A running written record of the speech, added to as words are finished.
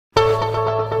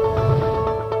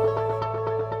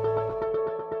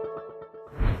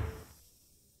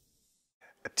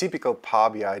typical Power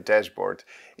BI dashboard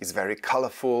is very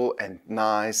colorful and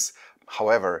nice.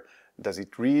 However, does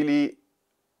it really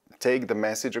take the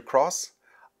message across?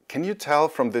 Can you tell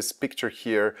from this picture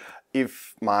here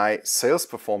if my sales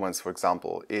performance, for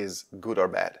example, is good or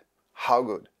bad? How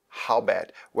good? How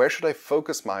bad? Where should I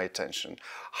focus my attention?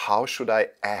 How should I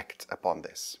act upon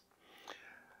this?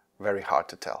 Very hard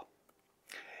to tell.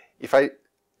 If I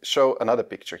show another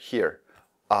picture here,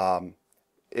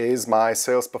 is my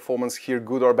sales performance here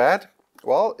good or bad?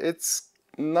 Well, it's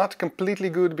not completely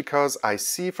good because I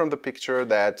see from the picture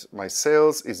that my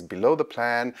sales is below the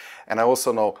plan, and I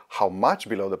also know how much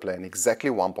below the plan, exactly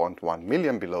 1.1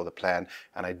 million below the plan,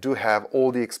 and I do have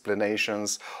all the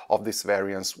explanations of this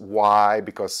variance. Why?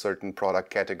 Because certain product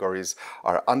categories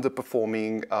are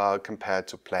underperforming compared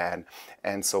to plan,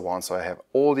 and so on. So I have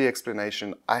all the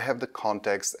explanation, I have the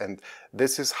context, and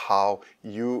this is how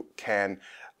you can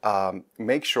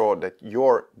make sure that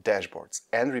your dashboards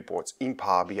and reports in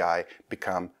Power BI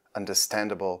become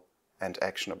understandable and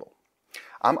actionable.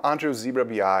 I'm Andrew, Zebra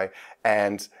BI,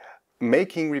 and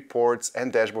making reports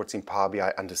and dashboards in Power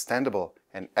BI understandable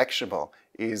and actionable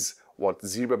is what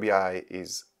Zebra BI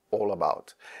is all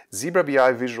about. Zebra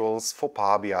BI visuals for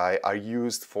Power BI are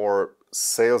used for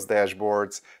sales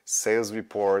dashboards, sales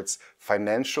reports,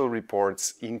 financial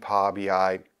reports in Power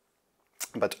BI,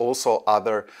 but also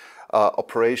other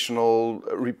operational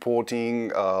reporting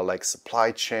like supply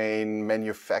chain,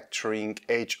 manufacturing,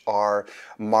 HR,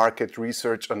 market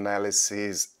research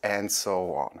analysis, and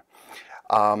so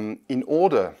on. In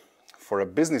order for a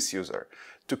business user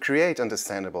to create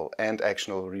understandable and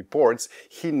actionable reports,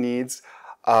 he needs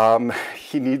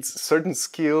certain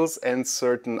skills and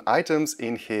certain items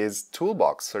in his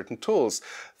toolbox, certain tools,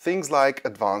 things like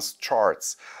advanced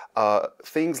charts,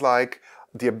 things like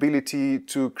the ability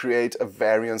to create a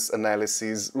variance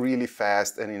analysis really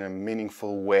fast and in a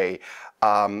meaningful way.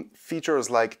 Features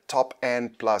like top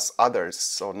n plus others,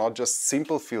 so not just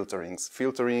simple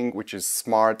filtering which is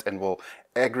smart and will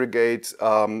aggregate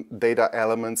data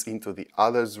elements into the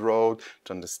others row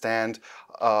to understand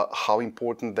how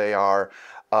important they are.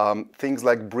 Things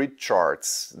like grid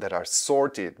charts that are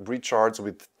sorted, grid charts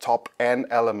with top n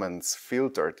elements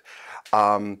filtered,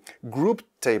 group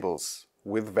tables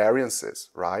with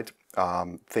variances, right?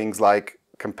 Things like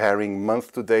comparing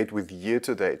month to date with year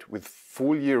to date, with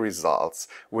full year results,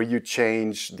 where you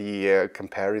change the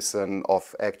comparison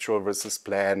of actual versus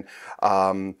plan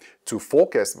to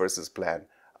forecast versus plan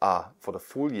for the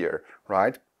full year,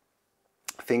 right?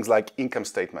 Things like income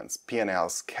statements,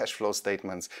 P&Ls, cash flow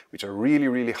statements, which are really,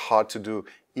 really hard to do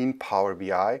in Power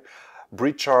BI.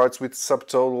 Grid charts with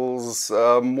subtotals,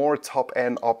 more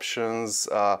top-end options,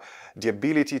 the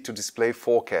ability to display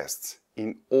forecasts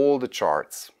in all the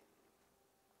charts.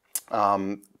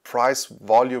 Price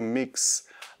volume mix,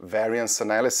 variance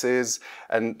analysis,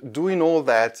 and doing all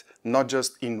that not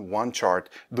just in one chart,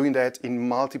 doing that in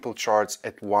multiple charts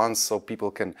at once so people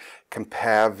can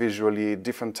compare visually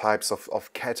different types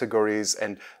of categories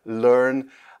and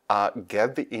learn,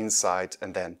 get the insight,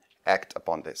 and then act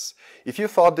upon this. If you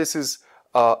thought this is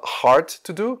hard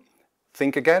to do,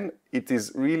 think again. It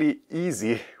is really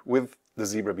easy with the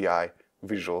Zebra BI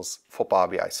visuals for Power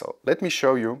BI. So let me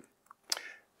show you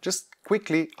just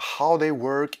quickly how they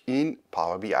work in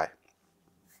Power BI.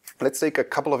 Let's take a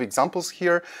couple of examples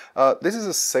here. This is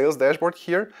a sales dashboard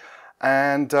here,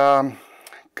 and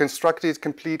constructed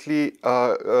completely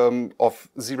of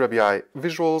Zebra BI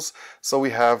visuals. So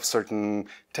we have certain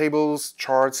tables,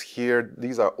 charts here.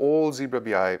 These are all Zebra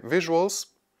BI visuals,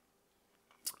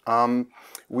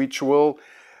 which will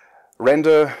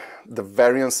render the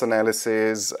variance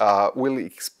analysis, will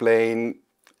explain,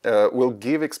 will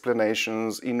give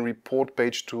explanations in report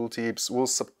page tooltips, will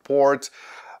support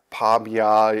Power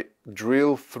BI,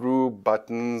 drill through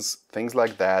buttons, things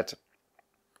like that,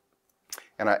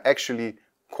 and are actually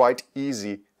quite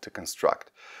easy to construct.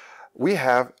 We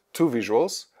have two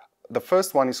visuals. The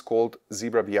first one is called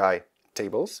Zebra BI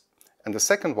tables, and the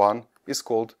second one is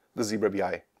called the Zebra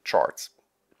BI charts.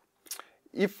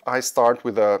 If I start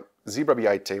with a Zebra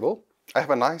BI table, I have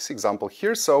a nice example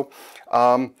here. So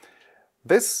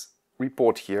this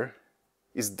report here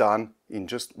is done in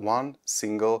just one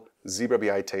single Zebra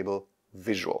BI table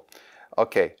visual.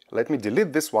 Okay, let me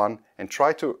delete this one and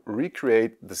try to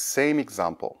recreate the same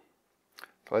example.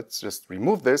 Let's just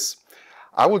remove this.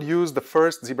 I will use the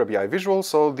first Zebra BI visual,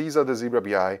 so these are the Zebra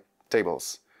BI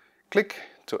tables. Click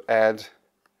to add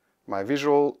my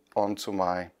visual onto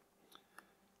my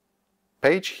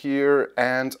page here,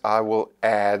 and I will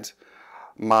add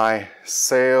my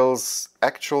sales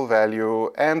actual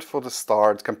value, and for the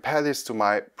start compare this to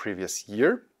my previous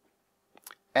year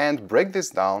and break this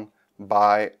down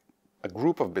by a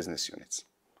group of business units.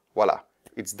 Voila,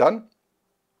 it's done.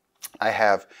 I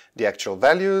have the actual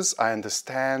values. I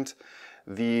understand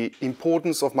the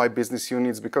importance of my business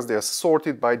units because they are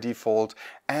sorted by default,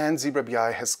 and Zebra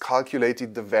BI has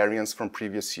calculated the variance from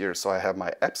previous year. So I have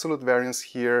my absolute variance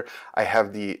here. I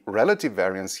have the relative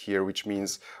variance here, which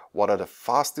means what are the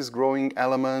fastest growing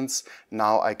elements.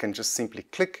 Now I can just simply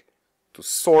click to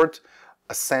sort,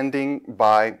 descending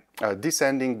by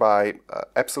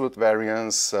absolute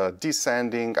variance,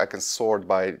 descending. I can sort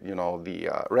by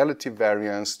the relative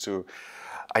variance to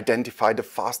identify the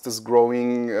fastest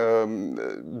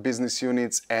growing business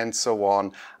units, and so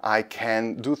on. I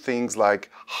can do things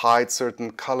like hide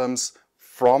certain columns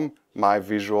from my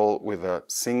visual with a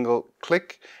single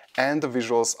click, and the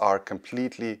visuals are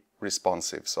completely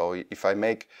responsive. So if I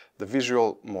make the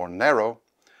visual more narrow,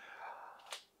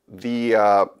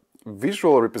 the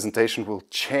visual representation will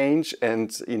change,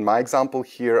 and in my example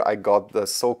here I got the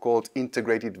so-called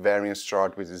integrated variance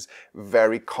chart, which is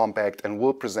very compact and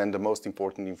will present the most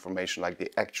important information like the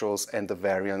actuals and the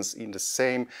variance in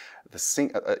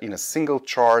in a single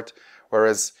chart.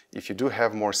 Whereas if you do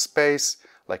have more space,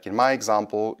 like in my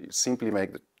example, you simply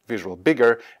make the visual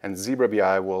bigger, and Zebra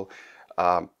BI will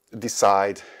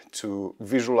decide to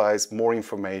visualize more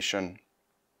information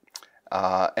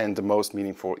and the most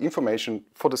meaningful information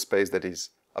for the space that is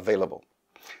available.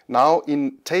 Now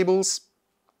in tables,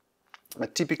 a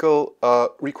typical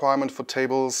requirement for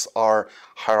tables are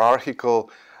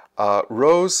hierarchical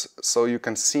rows. So you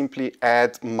can simply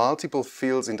add multiple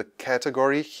fields in the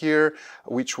category here,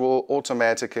 which will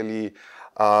automatically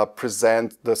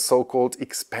present the so-called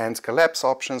expand collapse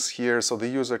options here. So the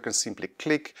user can simply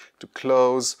click to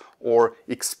close or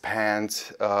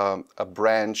expand a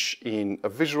branch in a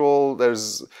visual.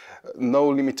 There's no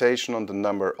limitation on the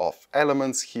number of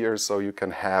elements here, so you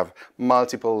can have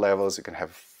multiple levels. You can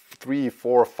have 3,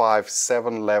 4, 5,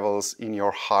 7 levels in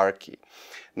your hierarchy.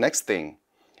 Next thing,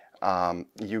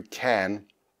 you can,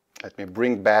 let me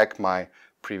bring back my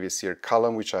previous year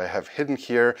column, which I have hidden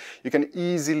here. You can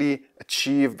easily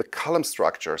achieve the column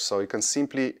structure. So you can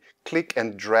simply click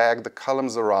and drag the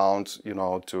columns around,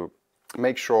 to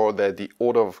make sure that the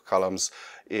order of columns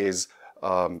is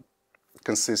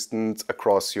consistent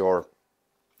across your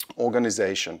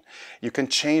organization. You can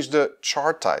change the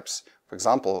chart types. For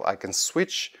example, I can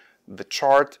switch the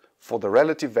chart for the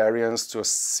relative variance to a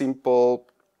simple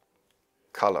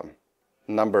column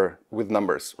with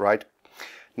numbers, right?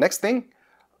 Next thing,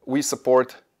 we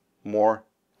support more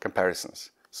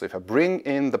comparisons. So if I bring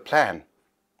in the plan,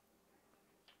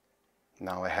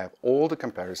 now I have all the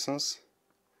comparisons.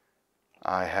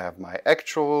 I have my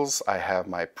actuals, I have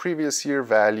my previous year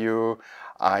value,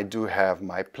 I do have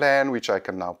my plan, which I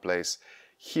can now place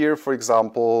here, for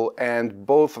example, and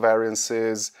both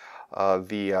variances,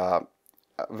 the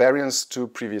variance to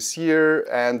previous year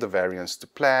and the variance to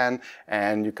plan,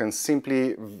 and you can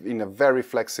simply, in a very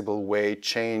flexible way,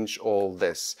 change all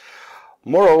this.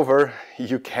 Moreover,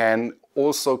 you can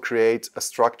also create a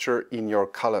structure in your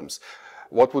columns.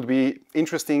 What would be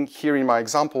interesting here in my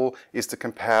example is to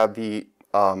compare the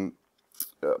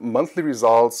monthly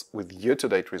results with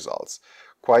year-to-date results.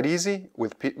 Quite easy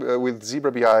with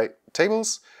Zebra BI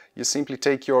tables. You simply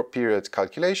take your period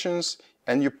calculations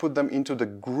and you put them into the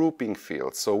grouping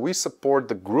field. So we support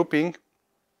the grouping,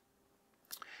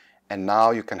 and now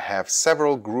you can have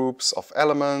several groups of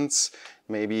elements.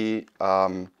 Maybe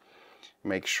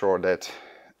make sure that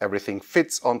everything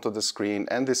fits onto the screen,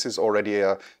 and this is already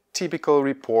a typical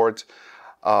report,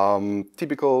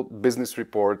 typical business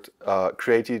report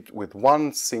created with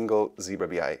one single Zebra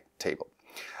BI table.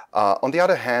 On the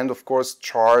other hand, of course,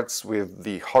 charts with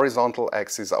the horizontal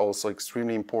axis are also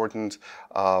extremely important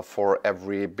for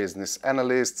every business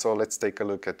analyst. So let's take a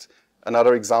look at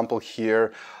another example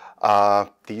here.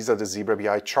 These are the Zebra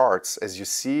BI charts. As you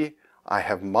see, I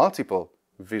have multiple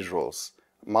visuals,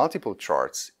 multiple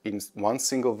charts in one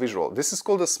single visual. This is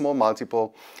called a small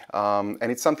multiple,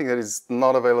 and it's something that is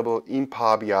not available in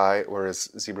Power BI, whereas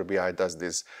Zebra BI does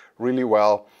this really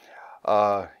well.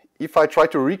 If I try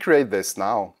to recreate this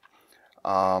now,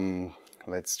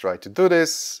 let's try to do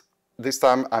this. This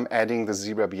time I'm adding the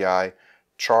Zebra BI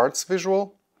charts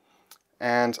visual,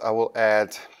 and I will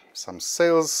add some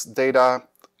sales data,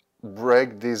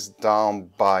 break this down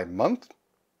by month.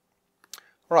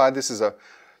 All right, this is a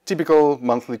typical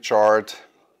monthly chart,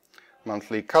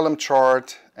 monthly column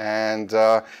chart, and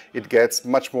it gets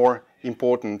much more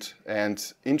important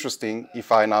and interesting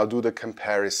if I now do the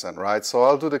comparison, right? So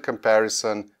I'll do the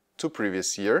comparison to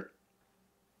previous year.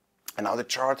 And now the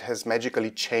chart has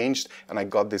magically changed and I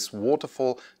got this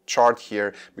waterfall chart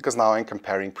here because now I'm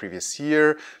comparing previous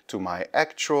year to my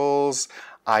actuals.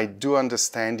 I do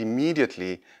understand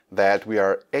immediately that we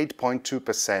are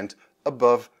 8.2%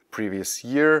 above previous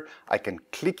year. I can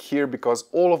click here because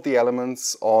all of the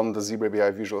elements on the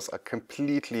ZebraBI visuals are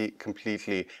completely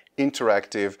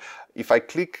interactive. If I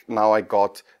click now, I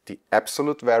got the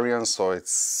absolute variance, so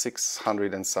it's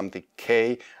 600 and something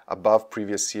K above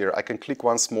previous year. I can click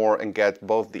once more and get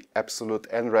both the absolute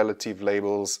and relative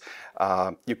labels.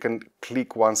 You can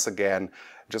click once again,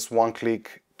 just one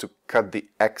click to cut the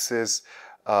axis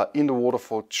in the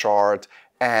waterfall chart.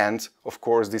 And of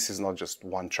course, this is not just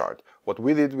one chart. What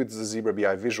we did with the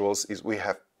ZebraBI visuals is we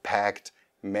have packed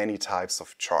many types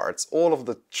of charts, all of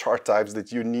the chart types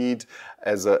that you need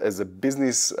as a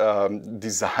business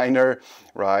designer,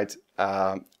 right?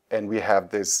 And we have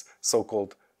this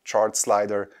so-called chart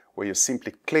slider where you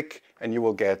simply click and you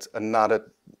will get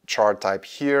another chart type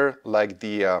here, like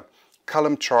the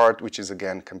column chart, which is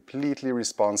again completely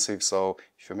responsive. So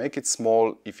if you make it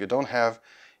small, if you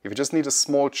just need a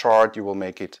small chart, you will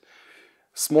make it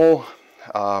small,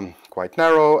 quite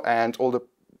narrow, and all the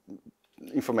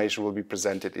information will be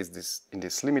presented in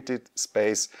this limited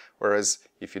space. Whereas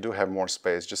if you do have more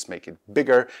space, just make it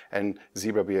bigger, and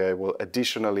ZebraBI will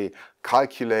additionally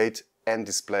calculate and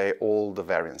display all the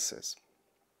variances.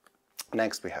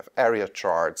 Next, we have area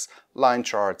charts, line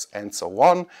charts, and so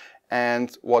on.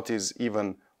 And what is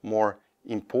even more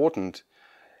important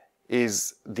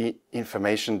is the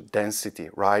information density,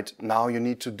 right? Now you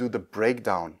need to do the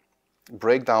breakdown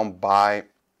by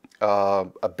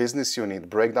a business unit,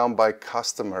 breakdown by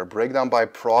customer, breakdown by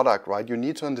product, right? You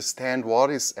need to understand what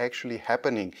is actually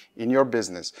happening in your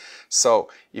business. So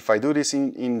if I do this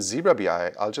in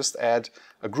ZebraBI, I'll just add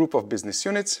a group of business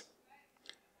units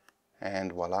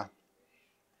and voila.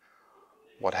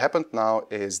 What happened now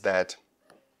is that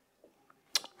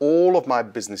all of my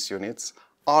business units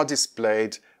are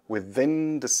displayed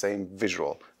within the same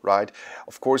visual, right?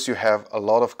 Of course, you have a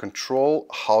lot of control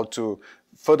how to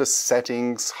further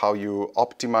settings, how you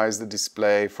optimize the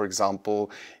display. For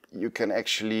example, you can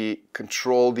actually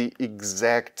control the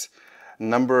exact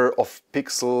number of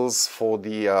pixels for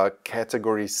the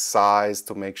category size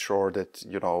to make sure that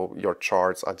your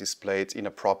charts are displayed in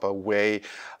a proper way.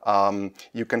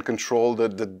 You can control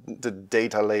the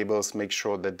data labels, make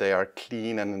sure that they are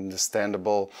clean and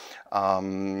understandable.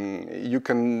 You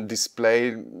can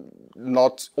display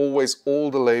not always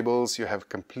all the labels. You have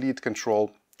complete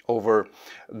control over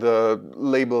the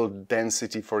label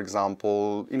density, for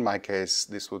example. In my case,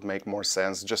 this would make more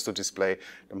sense just to display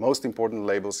the most important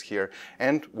labels here.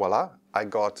 And voila, I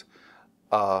got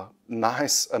a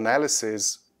nice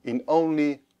analysis in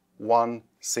only one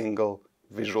single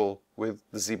visual with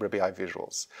the ZebraBI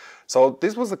visuals. So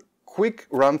this was a quick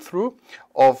run through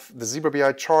of the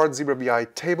ZebraBI chart,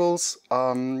 ZebraBI tables.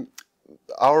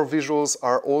 Our visuals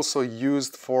are also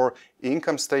used for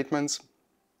income statements,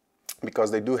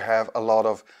 because they do have a lot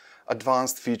of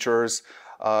advanced features.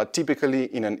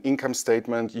 Typically in an income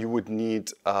statement you would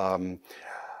need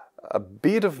a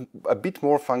bit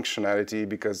more functionality,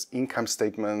 because income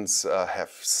statements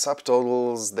have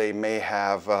subtotals. They may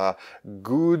have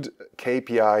good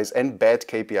KPIs and bad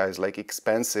KPIs like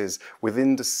expenses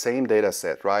within the same data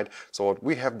set, right? So what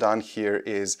we have done here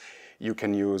is you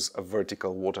can use a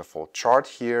vertical waterfall chart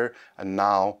here, and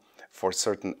now for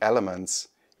certain elements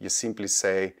you simply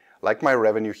say, like my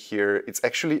revenue here, it's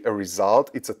actually a result.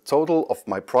 It's a total of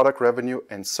my product revenue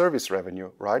and service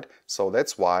revenue, right? So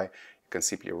that's why you can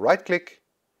simply right click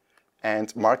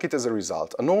and mark it as a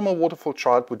result. A normal waterfall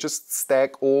chart would just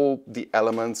stack all the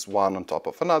elements one on top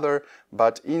of another,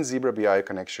 but in ZebraBI you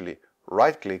can actually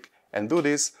right click and do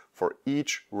this for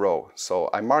each row. So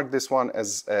I mark this one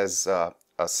as a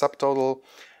subtotal,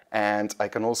 and I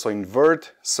can also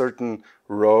invert certain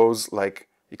rows like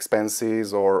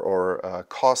expenses or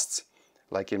costs,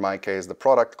 like in my case the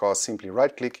product cost. Simply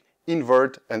right click,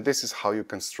 invert, and this is how you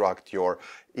construct your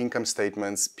income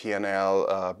statements, P&L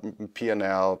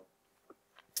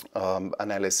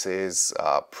analysis,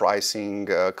 pricing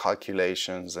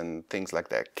calculations and things like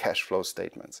that, cash flow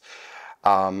statements.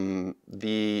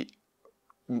 The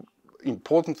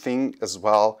important thing as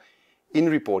well in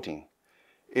reporting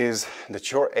is that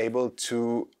you're able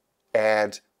to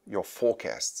add your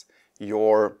forecasts,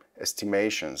 your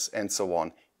estimations and so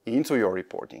on into your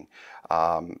reporting.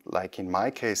 Like in my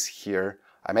case here,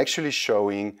 I'm actually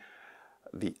showing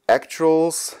the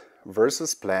actuals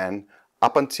versus plan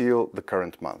up until the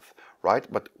current month, right?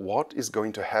 But what is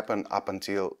going to happen up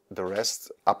until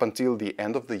the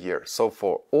end of the year? So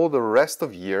for all the rest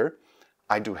of year,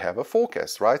 I do have a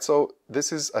forecast, right? So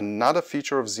this is another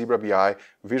feature of Zebra BI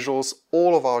visuals.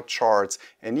 All of our charts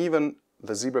and even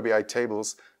the Zebra BI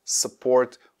tables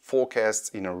support forecasts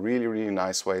in a really, really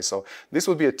nice way. So this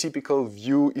would be a typical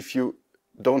view if you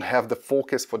don't have the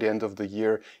forecast for the end of the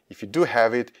year. If you do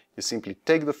have it, you simply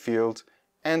take the field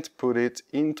and put it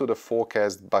into the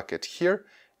forecast bucket here,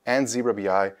 and Zebra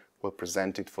BI will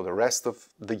present it for the rest of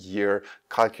the year,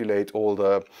 calculate all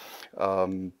the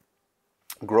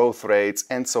growth rates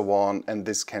and so on, and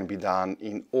this can be done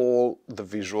in all the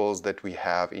visuals that we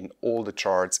have in all the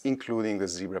charts, including the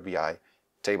Zebra BI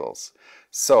tables.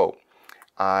 So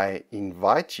I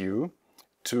invite you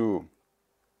to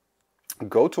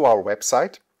go to our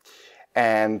website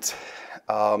and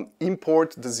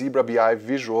import the Zebra BI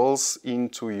visuals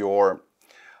into your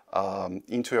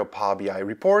Power BI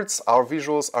reports. Our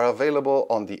visuals are available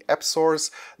on the App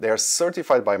Stores. They are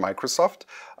certified by Microsoft.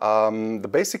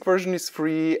 The basic version is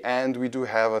free, and we do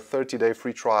have a 30-day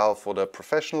free trial for the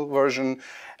professional version.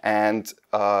 And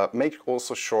make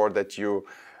also sure that you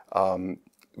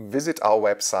visit our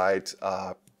website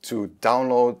to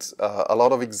download a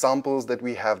lot of examples that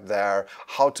we have there,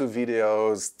 how-to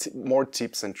videos, more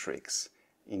tips and tricks.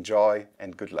 Enjoy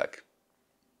and good luck.